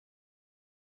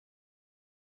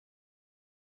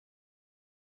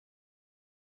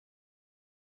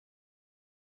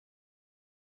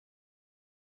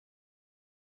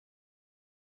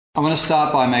I want to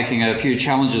start by making a few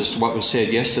challenges to what was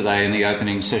said yesterday in the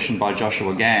opening session by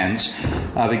Joshua Gans,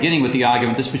 beginning with the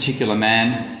argument this particular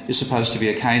man is supposed to be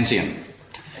a Keynesian.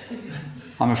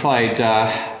 I'm afraid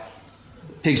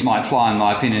pigs might fly, in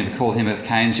my opinion, if I call him a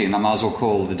Keynesian. I might as well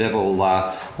call the devil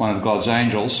one of God's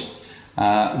angels.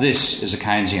 This is a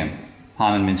Keynesian,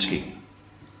 Hyman Minsky.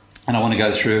 And I want to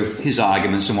go through his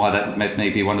arguments and why that may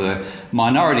be one of the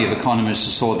minority of economists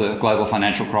who saw the global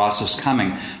financial crisis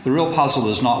coming. The real puzzle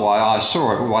is not why I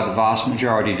saw it, but why the vast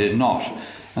majority did not.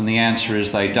 And the answer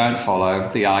is they don't follow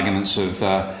the arguments of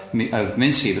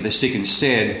Minsky, but they stick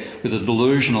instead with the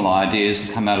delusional ideas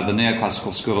that come out of the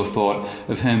neoclassical school of thought,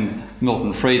 of whom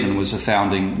Milton Friedman was a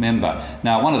founding member.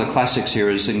 Now, one of the classics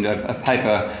here is in a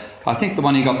paper, I think the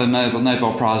one he got the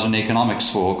Nobel Prize in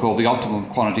economics for, called The Optimum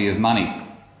Quantity of Money.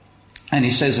 And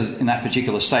he says in that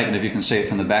particular statement, if you can see it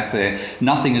from the back there,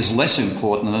 nothing is less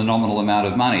important than the nominal amount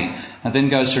of money. And then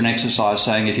goes through an exercise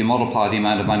saying if you multiply the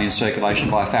amount of money in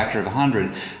circulation by a factor of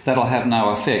 100, that'll have no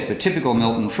effect. But typical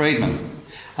Milton Friedman.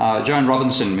 Joan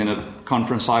Robinson, in a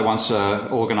conference I once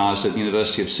organised at the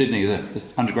University of Sydney, an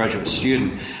undergraduate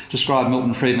student, described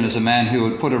Milton Friedman as a man who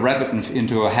would put a rabbit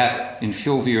into a hat in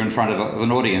full view in front of an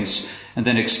audience and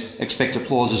then expect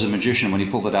applause as a magician when he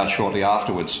pulled it out shortly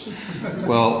afterwards.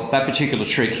 Well, that particular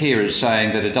trick here is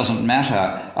saying that it doesn't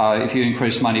matter if you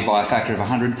increase money by a factor of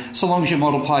 100, so long as you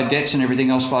multiply debts and everything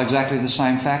else by exactly the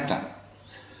same factor.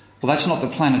 Well, that's not the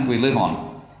planet we live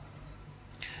on.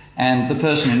 And the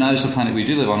person who knows the planet we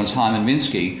do live on is Hyman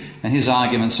Minsky, and his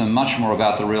arguments are much more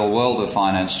about the real world of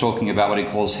finance, talking about what he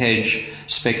calls hedge,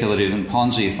 speculative and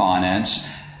Ponzi finance.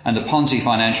 And the Ponzi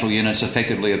financial units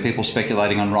effectively are people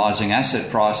speculating on rising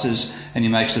asset prices, and he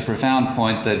makes the profound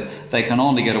point that they can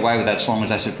only get away with that so long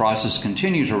as asset prices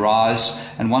continue to rise,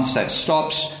 and once that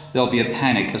stops, there'll be a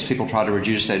panic as people try to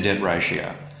reduce their debt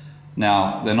ratio.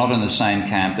 Now, they're not in the same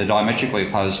camp. They're diametrically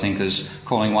opposed thinkers.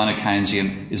 Calling one a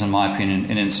Keynesian is, in my opinion,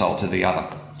 an insult to the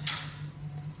other.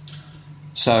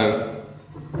 So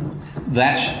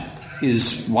that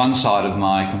is one side of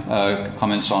my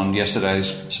comments on yesterday's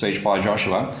speech by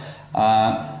Joshua.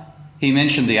 He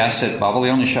mentioned the asset bubble. He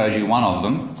only showed you one of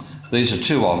them. These are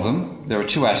two of them. There are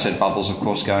two asset bubbles, of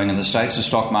course, going in the States, the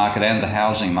stock market and the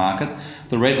housing market.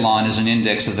 The red line is an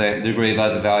index of the degree of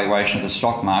overvaluation of the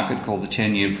stock market called the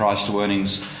 10-year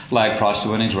lag price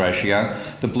to earnings ratio.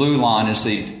 The blue line is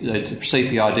the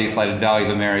CPI deflated value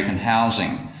of American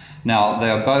housing. Now, they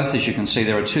are both, as you can see,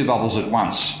 there are two bubbles at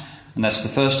once. And that's the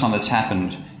first time that's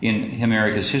happened in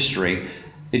America's history.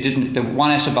 The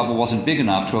one asset bubble wasn't big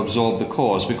enough to absorb the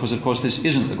cause because, of course, this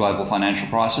isn't the global financial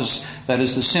crisis. That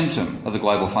is the symptom of the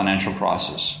global financial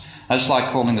crisis. That's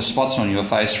like calling the spots on your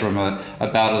face from a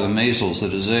bout of the measles the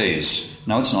disease.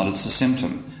 No, it's not. It's the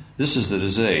symptom. This is the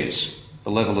disease,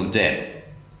 the level of debt.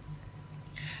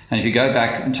 And if you go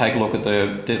back and take a look at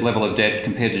the level of debt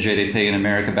compared to GDP in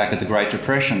America back at the Great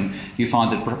Depression, you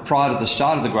find that prior to the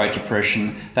start of the Great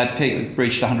Depression, that peak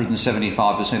reached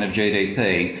 175% of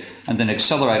GDP and then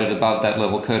accelerated above that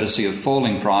level courtesy of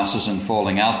falling prices and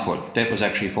falling output. Debt was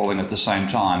actually falling at the same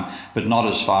time, but not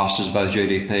as fast as both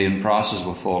GDP and prices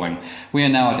were falling. We are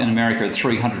now in America at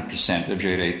 300% of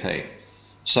GDP.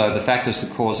 So the factors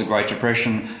that caused the Great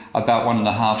Depression are about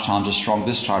 1.5 times as strong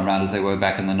this time round as they were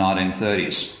back in the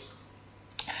 1930s.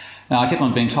 Now, I keep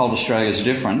on being told Australia's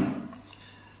different.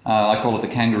 I call it the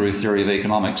kangaroo theory of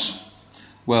economics.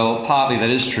 Well, partly that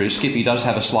is true. Skippy does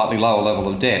have a slightly lower level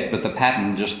of debt, but the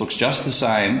pattern just looks just the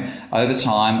same over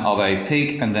time of a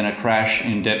peak and then a crash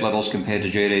in debt levels compared to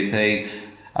GDP.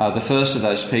 The first of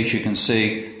those peaks you can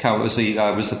see was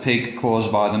the peak caused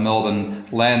by the Melbourne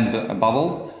land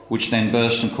bubble, which then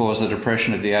burst and caused the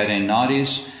depression of the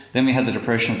 1890s. Then we had the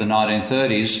depression of the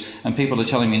 1930s, and people are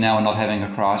telling me now we're not having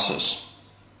a crisis.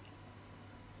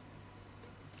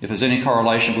 If there's any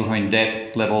correlation between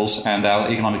debt levels and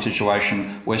our economic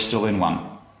situation, we're still in one.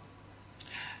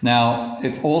 Now,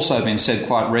 it's also been said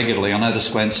quite regularly, I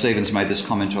noticed Glenn Stevens made this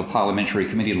comment to a parliamentary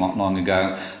committee long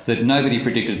ago, that nobody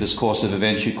predicted this course of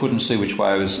events. You couldn't see which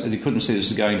way you couldn't see this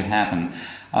was going to happen.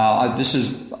 This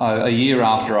is a year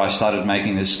after I started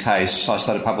making this case. I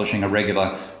started publishing a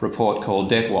regular report called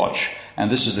Debt Watch, and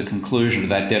this is the conclusion of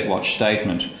that Debt Watch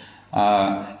statement.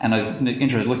 And I've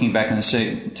interested looking back and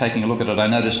taking a look at it, I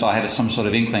noticed I had some sort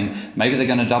of inkling, maybe they're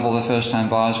going to double the first home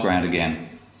buyers grant again.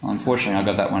 Unfortunately, I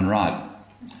got that one right.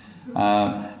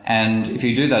 And if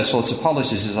you do those sorts of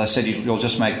policies, as I said, you'll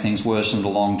just make things worse in the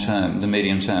long term, the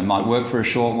medium term. It might work for a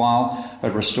short while,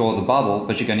 but restore the bubble,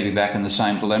 but you're going to be back in the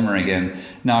same dilemma again.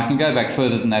 Now, I can go back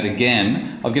further than that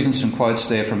again. I've given some quotes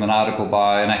there from an article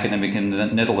by an academic in the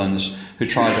Netherlands who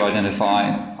tried to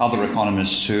identify other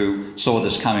economists who saw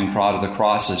this coming prior to the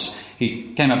crisis.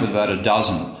 He came up with about a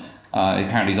dozen.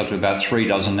 Apparently he's up to about 3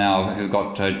 dozen now who've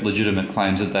got legitimate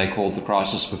claims that they called the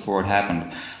crisis before it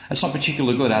happened. That's not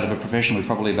particularly good out of a profession with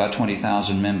probably about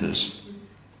 20,000 members.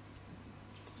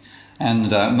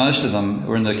 And most of them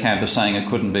were in the camp of saying it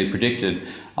couldn't be predicted.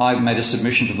 I made a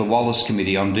submission to the Wallace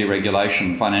Committee on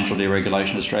deregulation, financial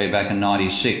deregulation in Australia back in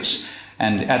 '96.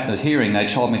 And at the hearing, they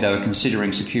told me they were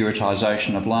considering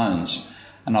securitisation of loans.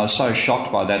 And I was so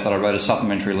shocked by that I wrote a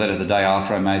supplementary letter the day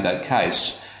after I made that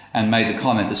case and made the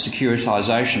comment that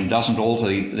securitisation doesn't alter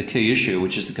the key issue,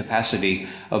 which is the capacity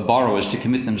of borrowers to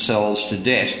commit themselves to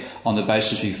debt on the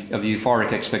basis of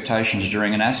euphoric expectations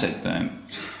during an asset boom.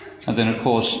 And then, of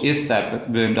course, if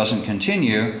that boom doesn't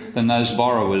continue, then those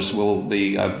borrowers will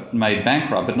be made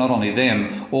bankrupt, but not only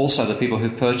them, also the people who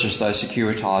purchased those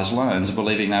securitised loans,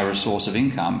 believing they were a source of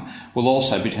income, will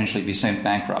also potentially be sent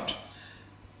bankrupt.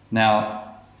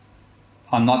 Now,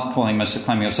 I'm not claiming myself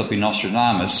to be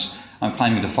Nostradamus. I'm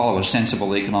claiming to follow a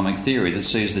sensible economic theory that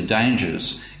sees the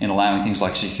dangers in allowing things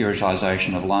like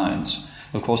securitisation of loans.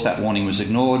 Of course, that warning was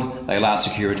ignored. They allowed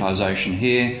securitisation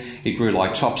here. It grew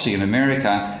like topsy in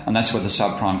America, and that's where the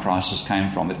subprime crisis came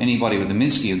from. But anybody with a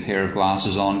Minsky pair of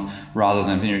glasses on, rather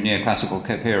than a neoclassical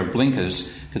pair of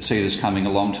blinkers, could see this coming a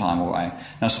long time away.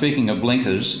 Now, speaking of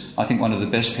blinkers, I think one of the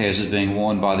best pairs is being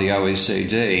worn by the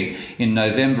OECD. In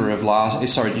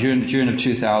June of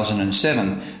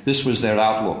 2007, this was their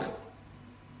outlook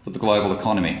for the global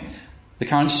economy. The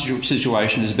current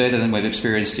situation is better than we've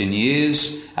experienced in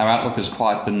years. Our outlook is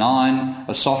quite benign.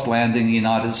 A soft landing in the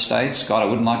United States. God, I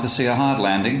wouldn't like to see a hard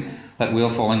landing. That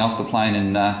wheel falling off the plane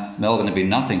in Melbourne would be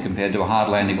nothing compared to a hard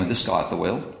landing with this guy at the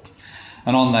wheel.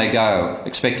 And on they go,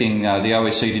 expecting the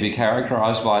OECD to be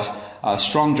characterised by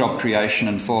strong job creation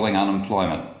and falling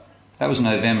unemployment. That was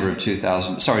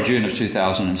June of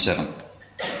 2007.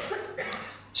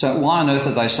 So why on earth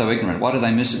are they so ignorant? Why do they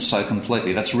miss it so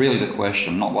completely? That's really the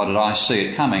question. Not why did I see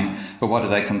it coming, but why do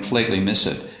they completely miss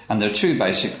it? And there are two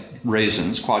basic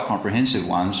reasons, quite comprehensive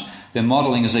ones. Their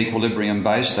modelling is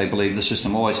equilibrium-based. They believe the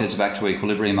system always heads back to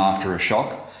equilibrium after a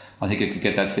shock. I think you could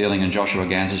get that feeling in Joshua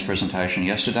Ganz's presentation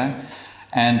yesterday.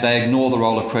 And they ignore the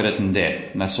role of credit and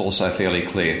debt, and that's also fairly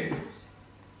clear.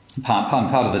 Part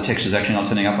of the text is actually not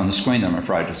turning up on the screen, I'm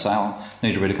afraid to say. I'll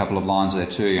need to read a couple of lines there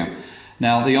to you.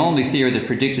 Now, the only theory that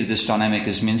predicted this dynamic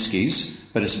is Minsky's,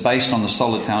 but it's based on the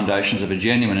solid foundations of a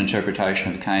genuine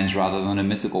interpretation of Keynes rather than a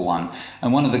mythical one.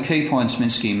 And one of the key points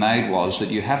Minsky made was that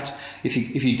you have to,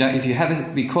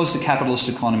 because the capitalist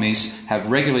economies have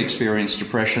regularly experienced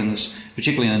depressions,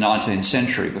 particularly in the 19th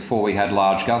century, before we had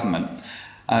large government,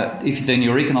 then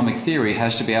your economic theory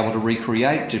has to be able to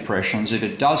recreate depressions. If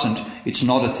it doesn't, it's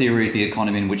not a theory of the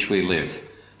economy in which we live.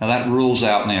 Now, that rules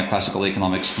out neoclassical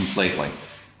economics completely.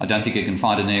 I don't think you can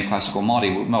find a neoclassical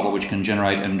model which can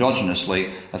generate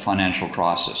endogenously a financial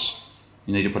crisis.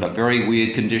 You need to put up very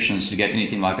weird conditions to get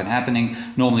anything like it happening.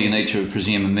 Normally you need to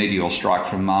presume a meteor strike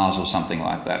from Mars or something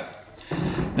like that.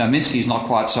 Now, Minsky's not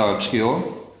quite so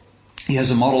obscure. He has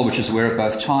a model which is aware of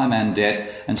both time and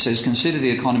debt and says, consider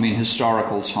the economy in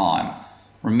historical time.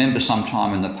 Remember some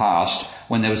time in the past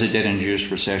when there was a debt-induced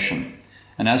recession.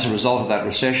 And as a result of that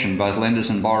recession, both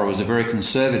lenders and borrowers are very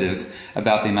conservative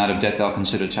about the amount of debt they'll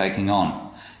consider taking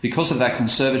on. Because of that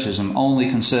conservatism, only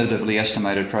conservatively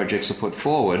estimated projects are put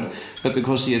forward, but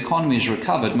because the economy is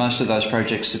recovered, most of those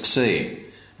projects succeed.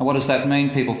 And what does that mean?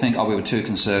 People think, we were too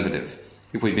conservative.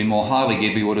 If we'd been more highly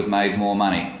geared, we would have made more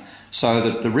money. So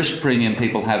that the risk premium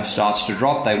people have starts to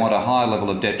drop. They want a higher level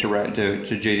of debt to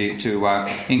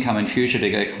income in future to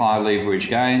get high leverage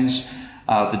gains.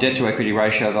 The debt-to-equity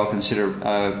ratio they'll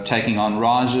consider taking on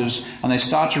rises, and they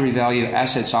start to revalue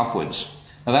assets upwards.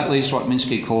 Now that leads to what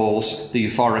Minsky calls the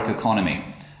euphoric economy.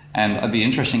 And it'd be an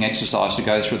interesting exercise to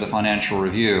go through the financial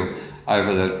review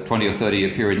over the 20 or 30 year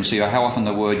period and see how often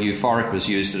the word euphoric was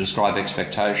used to describe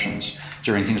expectations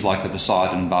during things like the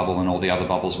Poseidon bubble and all the other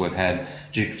bubbles we've had,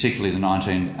 particularly the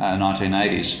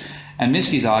 1980s. And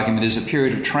Minsky's argument is a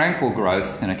period of tranquil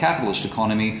growth in a capitalist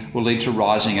economy will lead to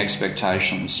rising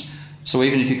expectations. So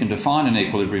even if you can define an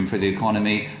equilibrium for the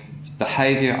economy,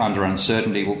 behaviour under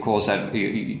uncertainty will cause that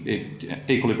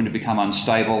equilibrium to become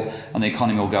unstable and the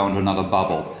economy will go into another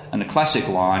bubble. And the classic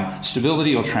line,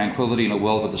 stability or tranquility in a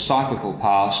world with a cyclical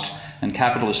past and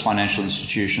capitalist financial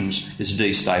institutions is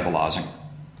destabilising.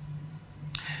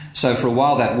 So for a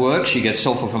while that works. You get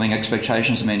self-fulfilling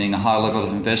expectations, meaning a high level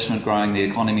of investment, growing the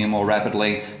economy more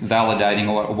rapidly, validating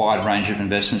a wide range of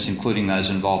investments, including those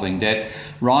involving debt,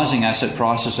 rising asset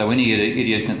prices, so any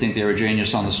idiot can think they're a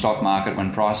genius on the stock market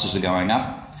when prices are going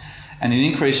up, and an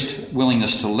increased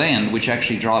willingness to lend, which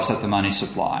actually drives up the money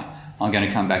supply. I'm going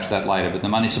to come back to that later, but the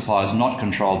money supply is not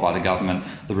controlled by the government.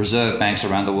 The reserve banks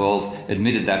around the world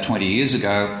admitted that 20 years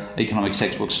ago. Economics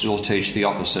textbooks still teach the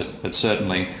opposite, but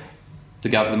certainly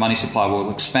the money supply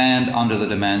will expand under the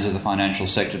demands of the financial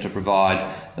sector to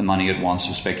provide the money it wants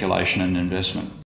for speculation and investment.